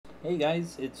Hey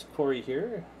guys, it's Corey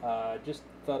here. Just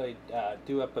thought I'd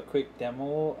do up a quick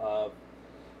demo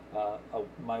of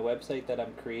my website that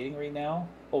I'm creating right now,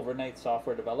 Overnight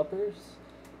Software Developers.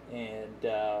 And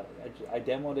I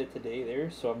demoed it today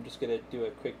there, so I'm just going to do a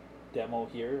quick demo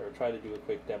here, or try to do a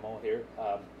quick demo here.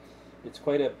 It's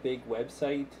quite a big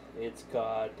website. It's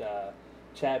got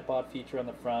chatbot feature on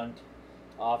the front,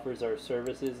 offers our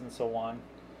services and so on,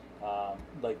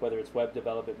 like whether it's web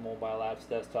development, mobile apps,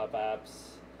 desktop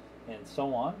apps, and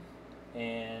so on,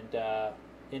 and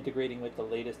integrating with the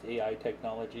latest AI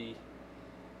technology.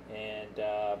 And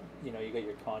you got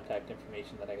your contact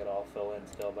information that I got all fill in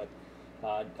still, but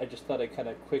I just thought I'd kind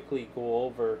of quickly go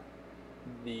over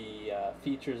the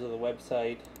features of the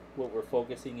website, what we're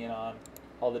focusing in on,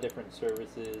 all the different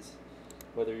services,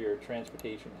 whether you're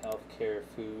transportation, healthcare,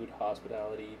 food,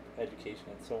 hospitality, education,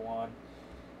 and so on.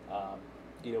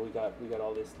 We got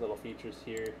all these little features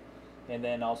here, and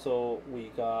then also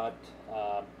we got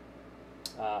a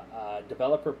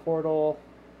developer portal,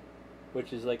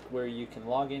 which is like where you can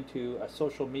log into a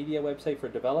social media website for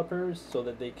developers so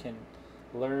that they can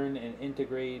learn and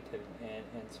integrate and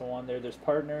so on. There's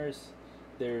partners,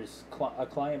 there's a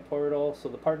client portal. So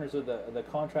the partners are the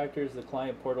contractors. The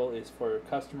client portal is for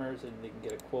customers, and they can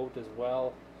get a quote as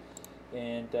well.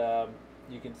 And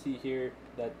you can see here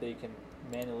that they can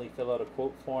manually fill out a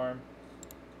quote form,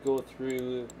 go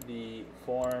through the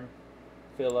form,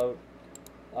 fill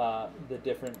out the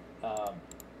different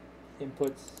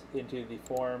inputs into the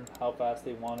form, how fast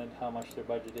they want it, how much their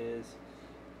budget is,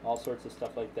 all sorts of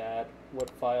stuff like that, what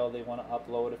file they want to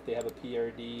upload if they have a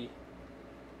PRD,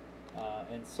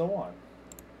 and so on.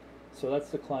 So that's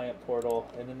the client portal,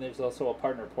 and then there's also a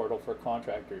partner portal for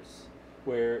contractors,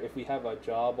 where if we have a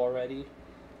job already,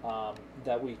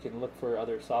 that we can look for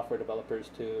other software developers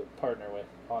to partner with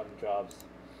on jobs.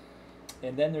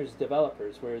 And then there's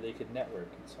developers where they can network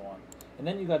and so on. And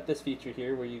then you got this feature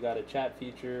here where you got a chat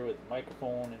feature with a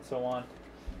microphone and so on,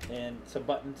 and some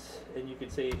buttons, and you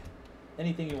can say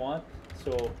anything you want.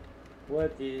 So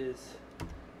what is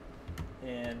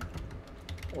an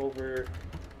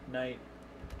overnight,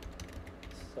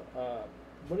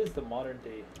 what is the modern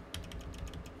day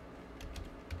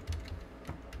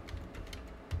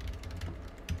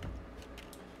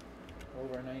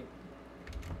overnight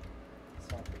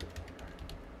software?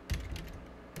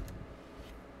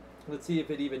 Let's see if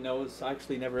it even knows. I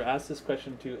actually never asked this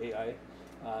question to AI.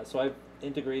 So I've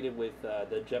integrated with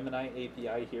the Gemini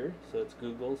API here. So it's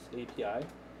Google's API.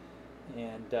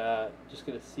 And just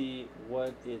going to see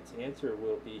what its answer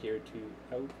will be here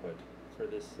to output for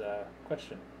this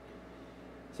question.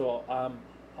 So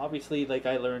obviously, like,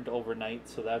 I learned overnight,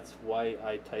 so that's why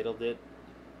I titled it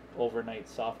Overnight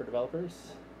Software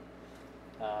Developers.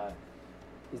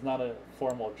 It's not a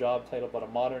formal job title, but a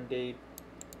modern day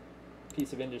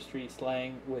piece of industry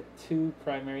slang with two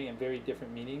primary and very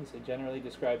different meanings. It generally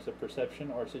describes a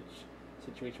perception or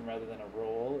situation rather than a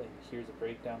role, and here's a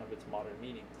breakdown of its modern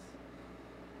meanings.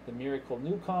 The miracle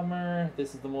newcomer,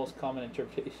 this is the most common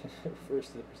interpretation. It refers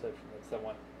to the perception that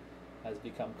someone has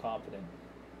become competent.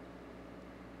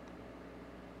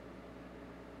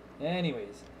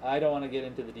 Anyways, I don't want to get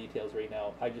into the details right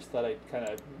now. I just thought I'd kind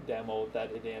of demo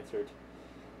that it answered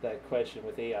that question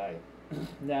with AI.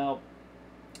 Now,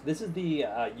 this is the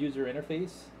user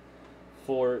interface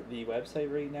for the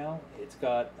website right now. It's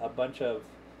got a bunch of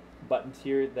buttons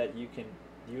here that you can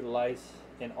utilize,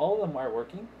 and all of them are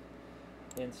working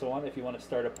and so on. If you want to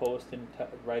start a post and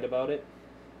write about it,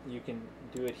 you can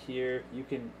do it here. You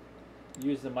can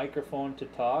use the microphone to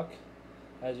talk,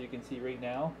 as you can see right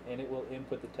now, and it will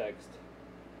input the text.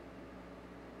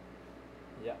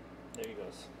 Yeah, there it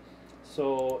goes.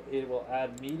 So it will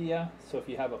add media. So if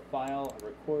you have a file, a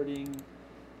recording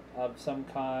of some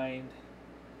kind,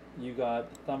 you got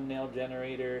thumbnail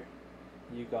generator,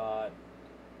 you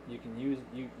can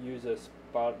use a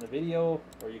spot in the video,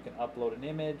 or you can upload an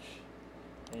image,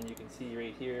 and you can see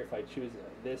right here if I choose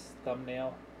this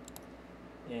thumbnail,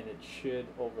 and it should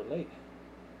overlay.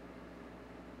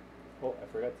 Oh, I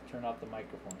forgot to turn off the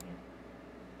microphone here.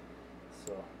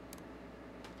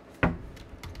 So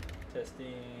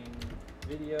testing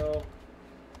video.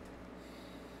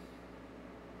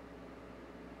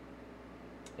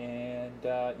 And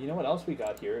you know what else we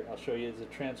got here? I'll show you is a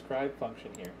transcribe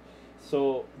function here.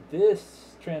 So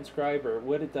this transcriber,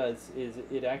 what it does is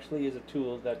it actually is a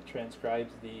tool that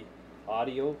transcribes the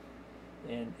audio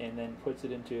and then puts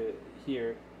it into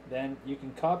here. Then you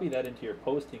can copy that into your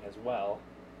posting as well,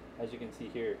 as you can see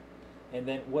here. And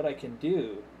then what I can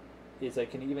do is I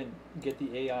can even get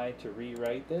the AI to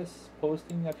rewrite this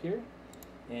posting up here,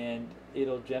 and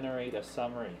it'll generate a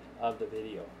summary of the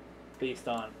video based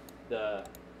on the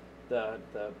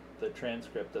the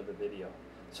transcript of the video.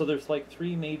 So there's like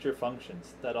 3 major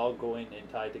functions that all go in and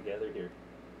tie together here.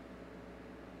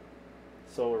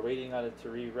 So we're waiting on it to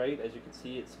rewrite. As you can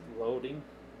see, it's loading.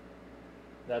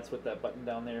 That's what that button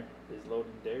down there is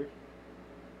loading there.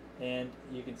 And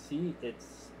you can see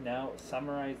it's now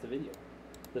summarized the video.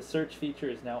 The search feature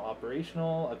is now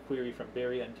operational. A query from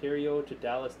Barrie, Ontario to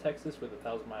Dallas, Texas with a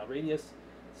 1,000-mile radius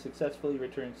successfully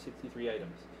returned 63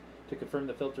 items. To confirm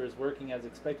the filter is working as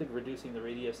expected, reducing the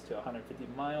radius to 150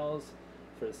 miles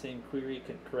for the same query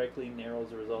correctly narrows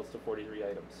the results to 43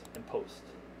 items and post.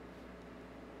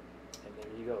 And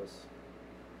there he goes.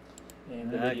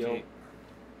 And the video.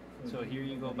 So here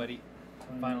you go, buddy.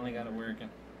 Finally got it working.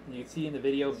 You can see in the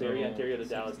video, Barrie, Ontario to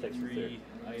Dallas, Texas.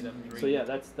 Items. So yeah,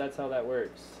 that's how that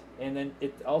works. And then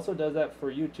it also does that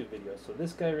for YouTube videos. So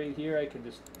this guy right here, I can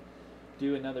just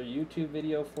do another YouTube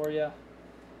video for you.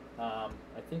 I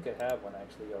think I have one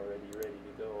actually already ready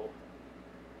to go.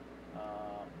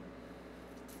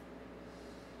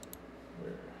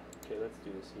 Okay, let's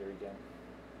do this here again.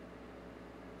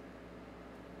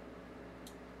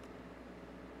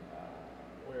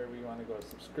 Where we want to go,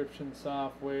 subscription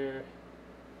software,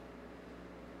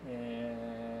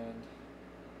 and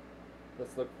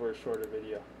let's look for a shorter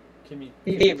video.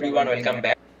 Hey everyone, welcome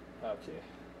back. Okay,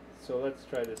 so let's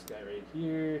try this guy right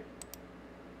here.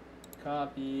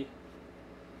 Copy,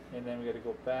 and then we got to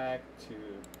go back to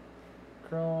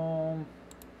Chrome,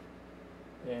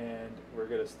 and we're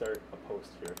going to start a post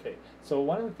here. Okay, so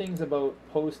one of the things about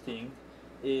posting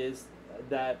is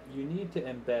that you need to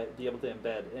be able to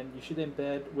embed, and you should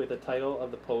embed with a title of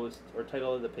the post or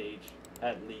title of the page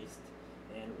at least,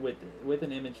 and with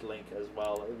an image link as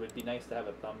well. It would be nice to have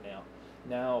a thumbnail.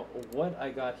 Now, what I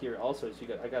got here also is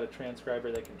I got a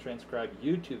transcriber that can transcribe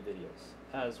YouTube videos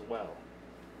as well.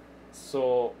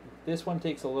 So this one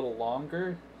takes a little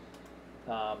longer,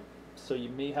 so you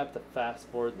may have to fast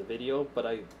forward the video, but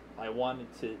I wanted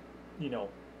to,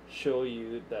 show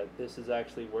you that this is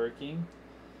actually working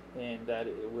and that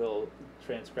it will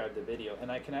transcribe the video. And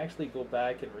I can actually go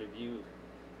back and review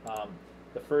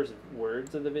the first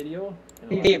words of the video.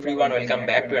 Hey everyone, welcome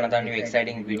back to another new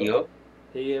exciting video.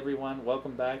 Hey everyone,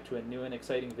 welcome back to a new and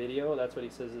exciting video. That's what he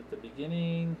says at the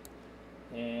beginning.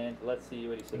 And let's see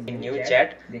what he says. In new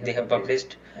chat, they have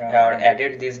published or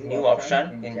added this new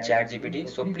option in ChatGPT.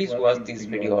 So please watch this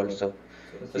video also.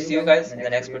 So see you guys in the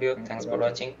next video. Thanks for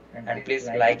watching, and please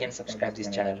like and subscribe this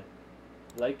channel.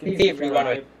 Like and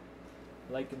subscribe.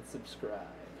 Like and subscribe.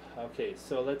 Okay,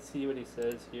 so let's see what he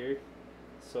says here.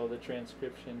 So the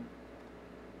transcription.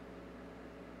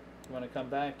 You want to come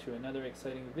back to another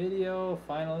exciting video.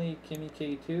 Finally, Kimmy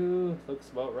K2 looks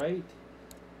about right.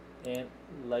 And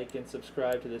like and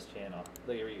subscribe to this channel.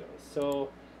 There we go.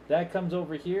 So that comes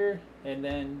over here, and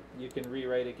then you can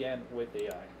rewrite again with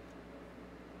AI.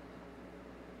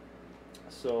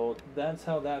 So that's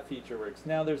how that feature works.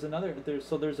 Now there's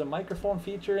a microphone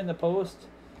feature in the post.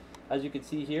 As you can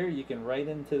see here, you can write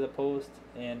into the post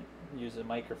and use a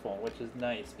microphone, which is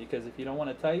nice because if you don't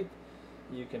want to type,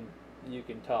 you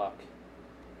can talk.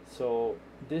 So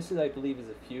this is, I believe, is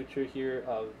a future here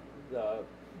of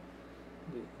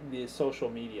the social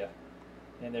media.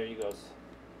 And there he goes.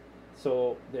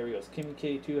 So there he goes. Kimmy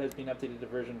K2 has been updated to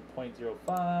version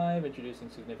 0.05, introducing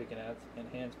significant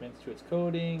enhancements to its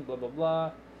coding, blah blah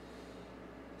blah.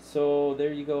 So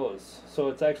there he goes. So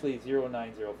it's actually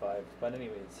 0905, but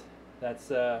anyways,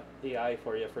 that's AI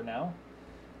for you for now.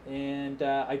 And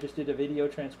I just did a video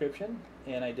transcription,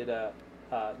 and I did a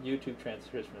YouTube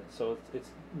transcription, so it's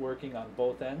working on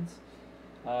both ends.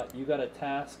 You got a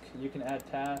task. You can add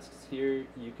tasks here.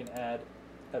 You can add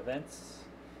events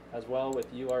as well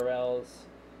with URLs.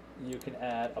 You can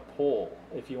add a poll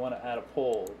if you want to add a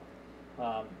poll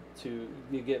to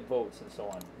get votes and so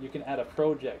on. You can add a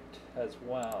project as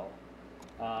well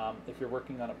if you're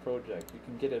working on a project. You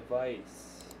can get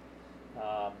advice,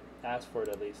 ask for it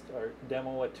at least, or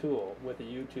demo a tool with a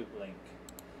YouTube link,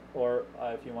 or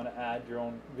if you want to add your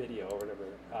own video or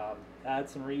whatever. Add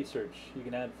some research. You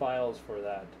can add files for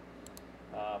that.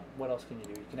 What else can you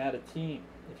do? You can add a team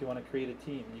if you want to create a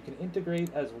team. You can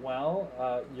integrate as well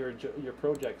your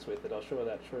projects with it. I'll show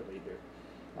that shortly here.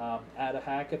 Add a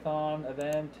hackathon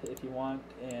event if you want,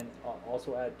 and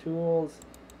also add tools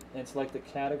and select the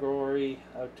category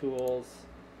of tools.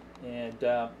 And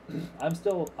I'm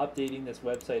still updating this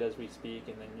website as we speak,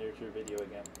 and then there's your video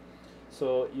again.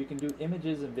 So you can do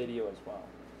images and video as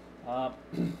well.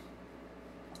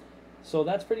 So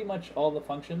that's pretty much all the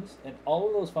functions, and all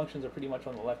of those functions are pretty much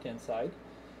on the left hand side.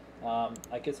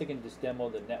 I guess I can just demo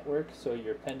the network. So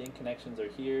your pending connections are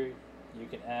here. You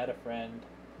can add a friend,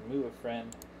 remove a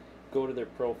friend, go to their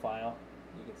profile,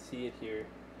 You can see it here,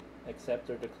 accept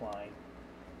or decline,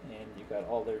 and you got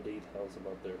all their details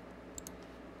about their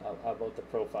about the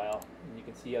profile. And you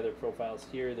can see other profiles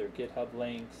here, their GitHub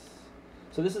links.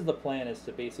 So this is the plan, is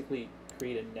to basically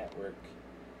create a network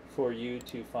for you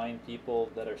to find people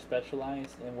that are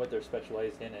specialized in what they're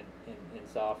specialized in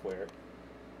software.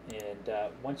 And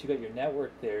once you got your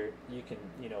network there, you can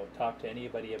talk to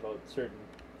anybody about certain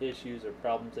issues or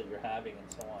problems that you're having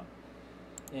and so on.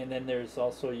 And then there's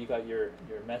also, you got your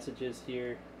messages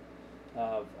here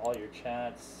of all your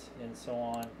chats and so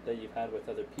on that you've had with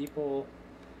other people,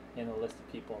 and a list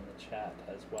of people in the chat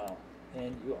as well.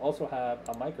 And you also have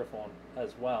a microphone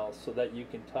as well, so that you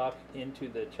can talk into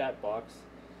the chat box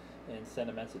and send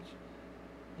a message,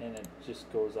 and it just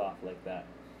goes off like that.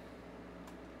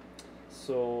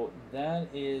 So that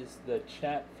is the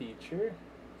chat feature,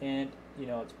 and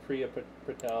it's Priya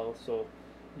Patel, so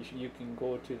you can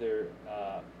go to their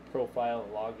profile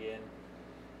and log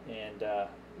in, and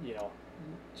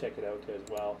check it out as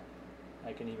well.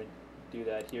 I can even do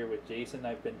that here with Jason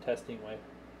I've been testing with,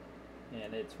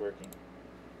 and it's working.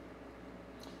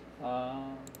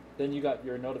 Then you got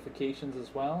your notifications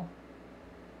as well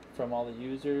from all the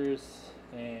users,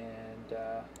 and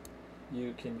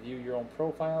you can view your own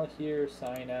profile here,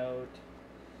 sign out,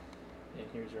 and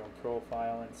here's your own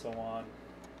profile and so on.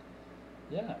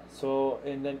 Yeah, so,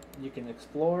 and then you can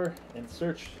explore and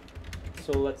search.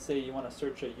 So let's say you want to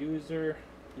search a user,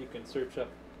 you can search up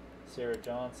Sarah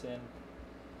Johnson,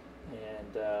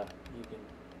 and you can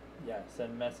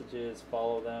send messages,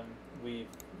 follow them. We've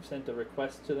sent a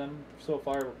request to them. So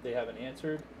far they haven't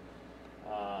answered.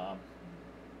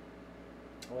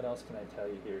 What else can I tell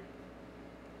you here?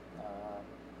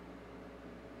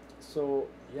 So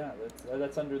yeah,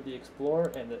 that's under the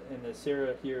Explore, and the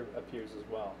Sarah here appears as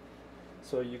well.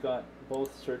 So you got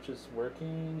both searches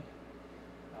working.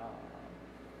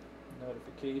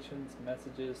 Notifications,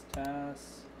 messages,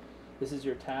 tasks. This is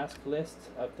your task list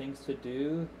of things to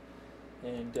do,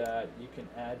 and you can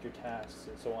add your tasks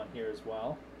and so on here as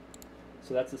well.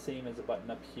 So that's the same as a button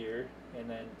up here, and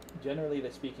then generally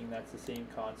speaking, that's the same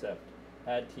concept.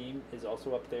 Add team is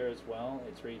also up there as well.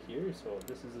 It's right here, so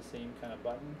this is the same kind of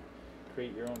button.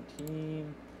 Create your own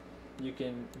team. You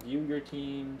can view your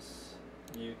teams.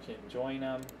 You can join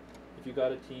them. If you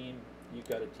got a team, you've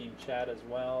got a team chat as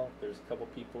well. There's a couple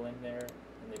people in there,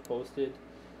 and they posted.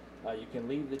 You can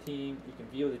leave the team. You can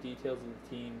view the details of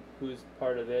the team, who's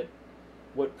part of it,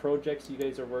 what projects you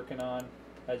guys are working on.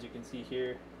 As you can see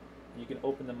here, you can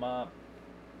open them up.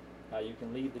 You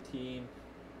can leave the team.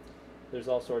 There's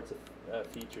all sorts of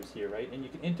features here, right? And you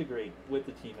can integrate with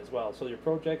the team as well. So your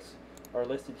projects are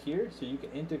listed here, so you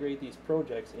can integrate these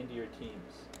projects into your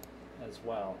teams as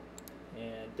well.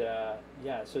 And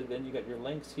yeah, so then you got your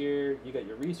links here, you got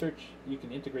your research, you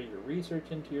can integrate your research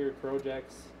into your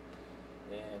projects,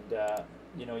 and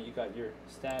you got your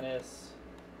status,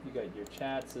 you got your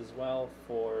chats as well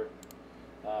for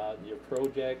your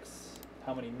projects,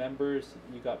 how many members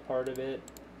you got part of it,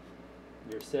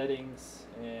 your settings,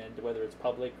 and whether it's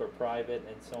public or private,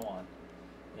 and so on.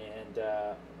 And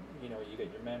you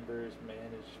got your members,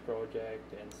 manage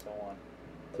project, and so on.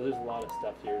 So there's a lot of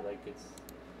stuff here, like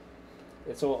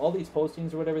and so all these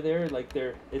postings or whatever there, like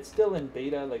it's still in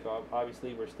beta, like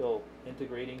obviously we're still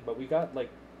integrating, but we got like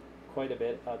quite a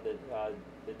bit of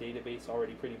the database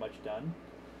already pretty much done,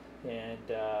 and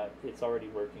it's already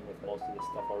working with most of this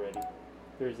stuff already.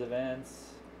 There's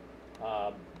events,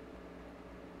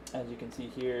 as you can see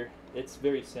here, it's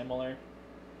very similar,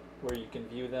 where you can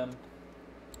view them.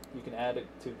 You can add it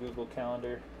to Google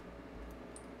Calendar,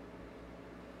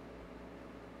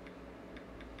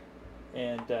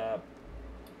 and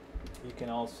you can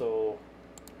also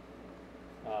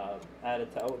add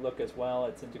it to Outlook as well.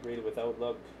 It's integrated with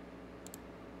Outlook,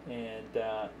 and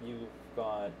you've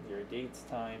got your dates,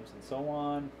 times, and so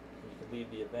on. You can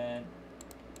leave the event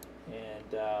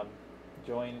and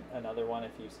join another one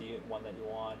if you see one that you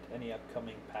want. Any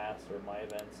upcoming past or my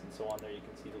events and so on there, you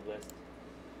can see the list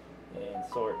and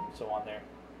sort and so on there.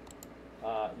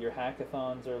 Your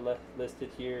hackathons are listed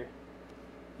here,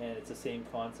 and it's the same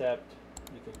concept.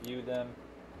 You can view them.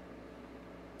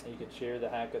 You can share the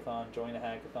hackathon, join a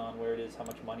hackathon, where it is, how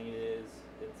much money it is,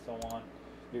 and so on.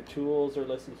 Your tools are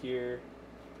listed here,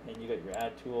 and you got your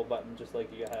add tool button just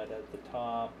like you had at the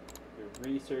top. Your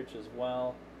research as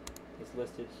well is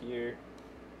listed here.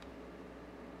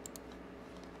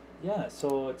 Yeah,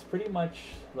 so it's pretty much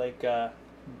like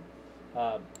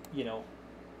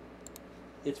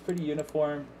it's pretty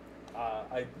uniform.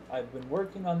 I've been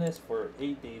working on this for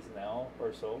 8 days now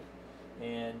or so,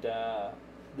 and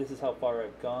this is how far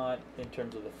I've got in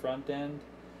terms of the front end.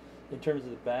 In terms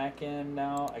of the back end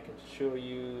now, I can show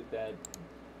you that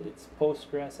it's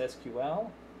Postgres SQL,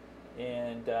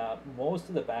 and most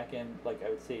of the back end, like I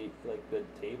would say, like the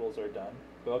tables are done.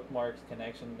 Bookmarks,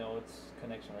 connection notes,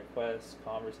 connection requests,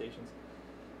 conversations,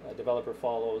 developer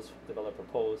follows, developer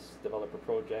posts, developer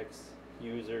projects,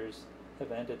 users,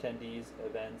 event attendees,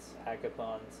 events,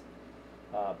 hackathons.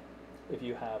 If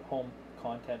you have home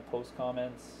content post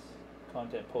comments,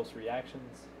 content post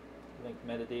reactions, link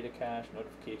metadata cache,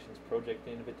 notifications, project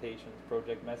invitations,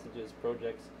 project messages,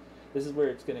 projects. This is where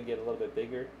it's going to get a little bit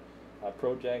bigger.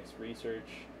 Projects,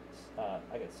 research.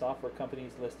 I got software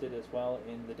companies listed as well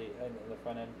in the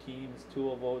front end. Teams,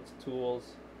 tool votes,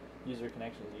 tools, user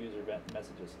connections, user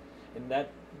messages, and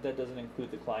that doesn't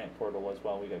include the client portal as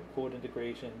well. We got code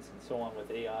integrations and so on with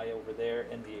AI over there,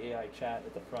 and the AI chat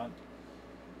at the front.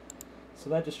 So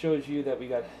that just shows you that we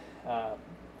got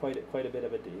quite a bit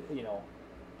of a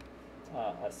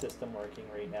system working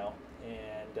right now,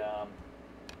 and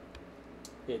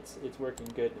it's working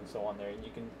good and so on there. And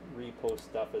you can repost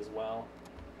stuff as well.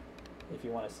 If you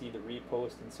want to see the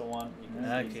repost and so on, you can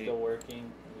see it's still working.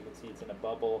 And you can see it's in a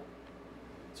bubble.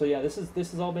 So yeah, this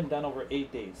has all been done over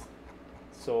 8 days.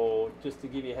 So just to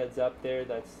give you a heads up there,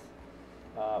 that's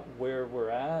where we're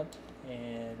at,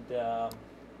 and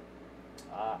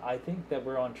I think that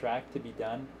we're on track to be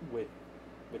done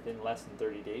within less than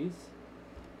 30 days.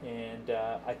 And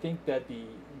I think that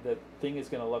the thing is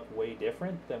going to look way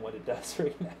different than what it does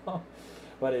right now,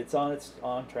 but it's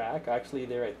on track. Actually,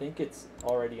 I think it's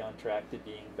already on track to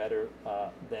being better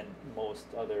than most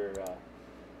other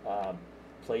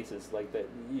places like that.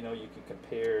 You know, you can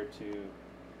compare to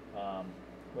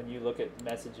when you look at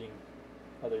messaging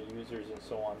other users and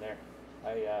so on. There,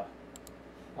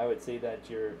 I would say that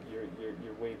you're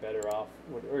way better off,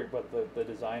 but the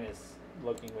design is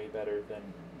looking way better than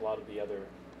a lot of the other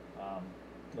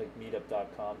like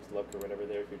meetup.com's look or whatever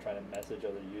there. If you're trying to message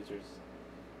other users,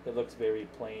 it looks very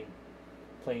plain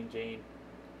Jane.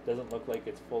 Doesn't look like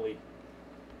it's fully,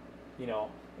 you know,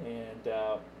 and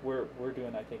we're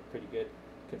doing, I think, pretty good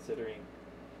considering.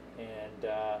 And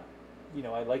you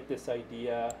know, I like this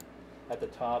idea at the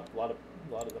top. A lot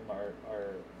of them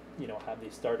are you know, have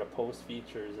these start a post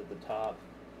features at the top,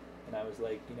 and I was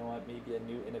like, you know what, maybe a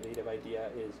new innovative idea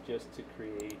is just to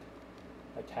create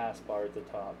a taskbar at the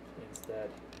top instead,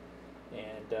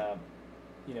 and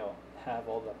you know, have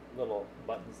all the little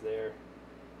buttons there.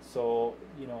 So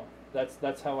you know,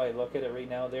 that's how I look at it right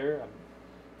now. There, I'm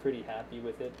pretty happy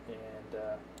with it,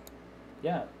 and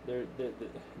yeah,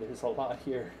 there's a lot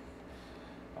here.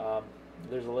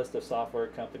 There's a list of software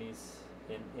companies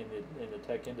in the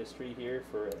tech industry here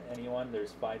for anyone.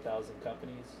 There's 5,000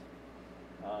 companies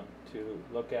to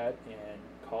look at and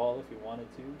call if you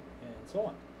wanted to, and so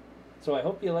on. So I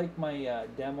hope you like my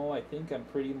demo. I think I'm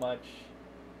pretty much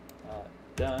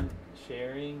done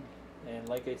sharing, and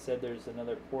like I said, there's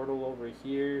another portal over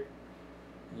here.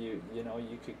 You know,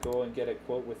 you could go and get a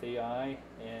quote with AI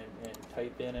and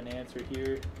type in an answer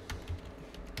here.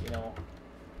 You know,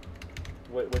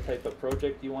 what type of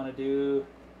project you want to do,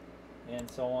 and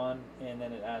so on, and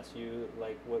then it asks you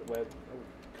like what web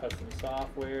custom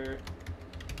software,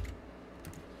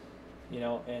 you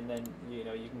know, and then you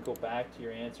know, you can go back to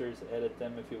your answers, edit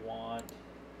them if you want.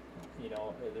 You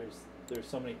know, there's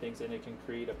so many things, and it can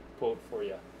create a quote for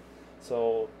you.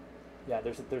 So yeah,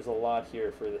 there's a lot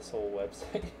here for this whole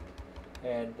website,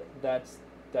 and that's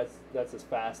as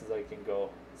fast as I can go.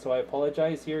 So I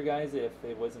apologize here, guys, if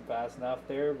it wasn't fast enough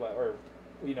there, but, or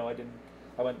you know,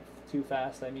 I went too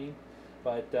fast, I mean,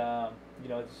 but you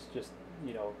know, it's just,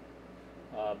 you know,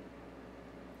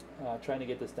 trying to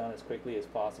get this done as quickly as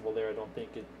possible there. I don't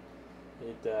think it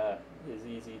is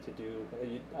easy to do.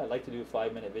 I like to do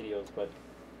 5-minute videos, but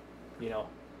you know,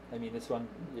 I mean, this one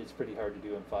is pretty hard to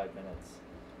do in 5 minutes.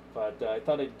 But I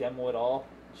thought I'd demo it all,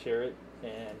 share it,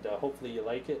 and hopefully you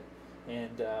like it.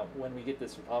 And when we get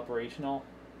this operational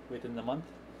within the month,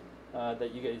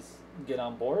 that you guys get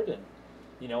on board, and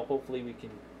you know, hopefully we can,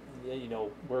 you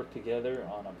know, work together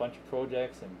on a bunch of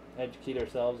projects and educate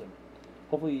ourselves, and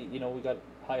hopefully, you know, we got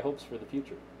high hopes for the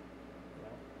future. You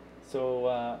know? So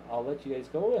I'll let you guys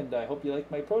go, and I hope you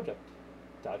like my project.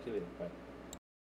 Talk to you later. Bye.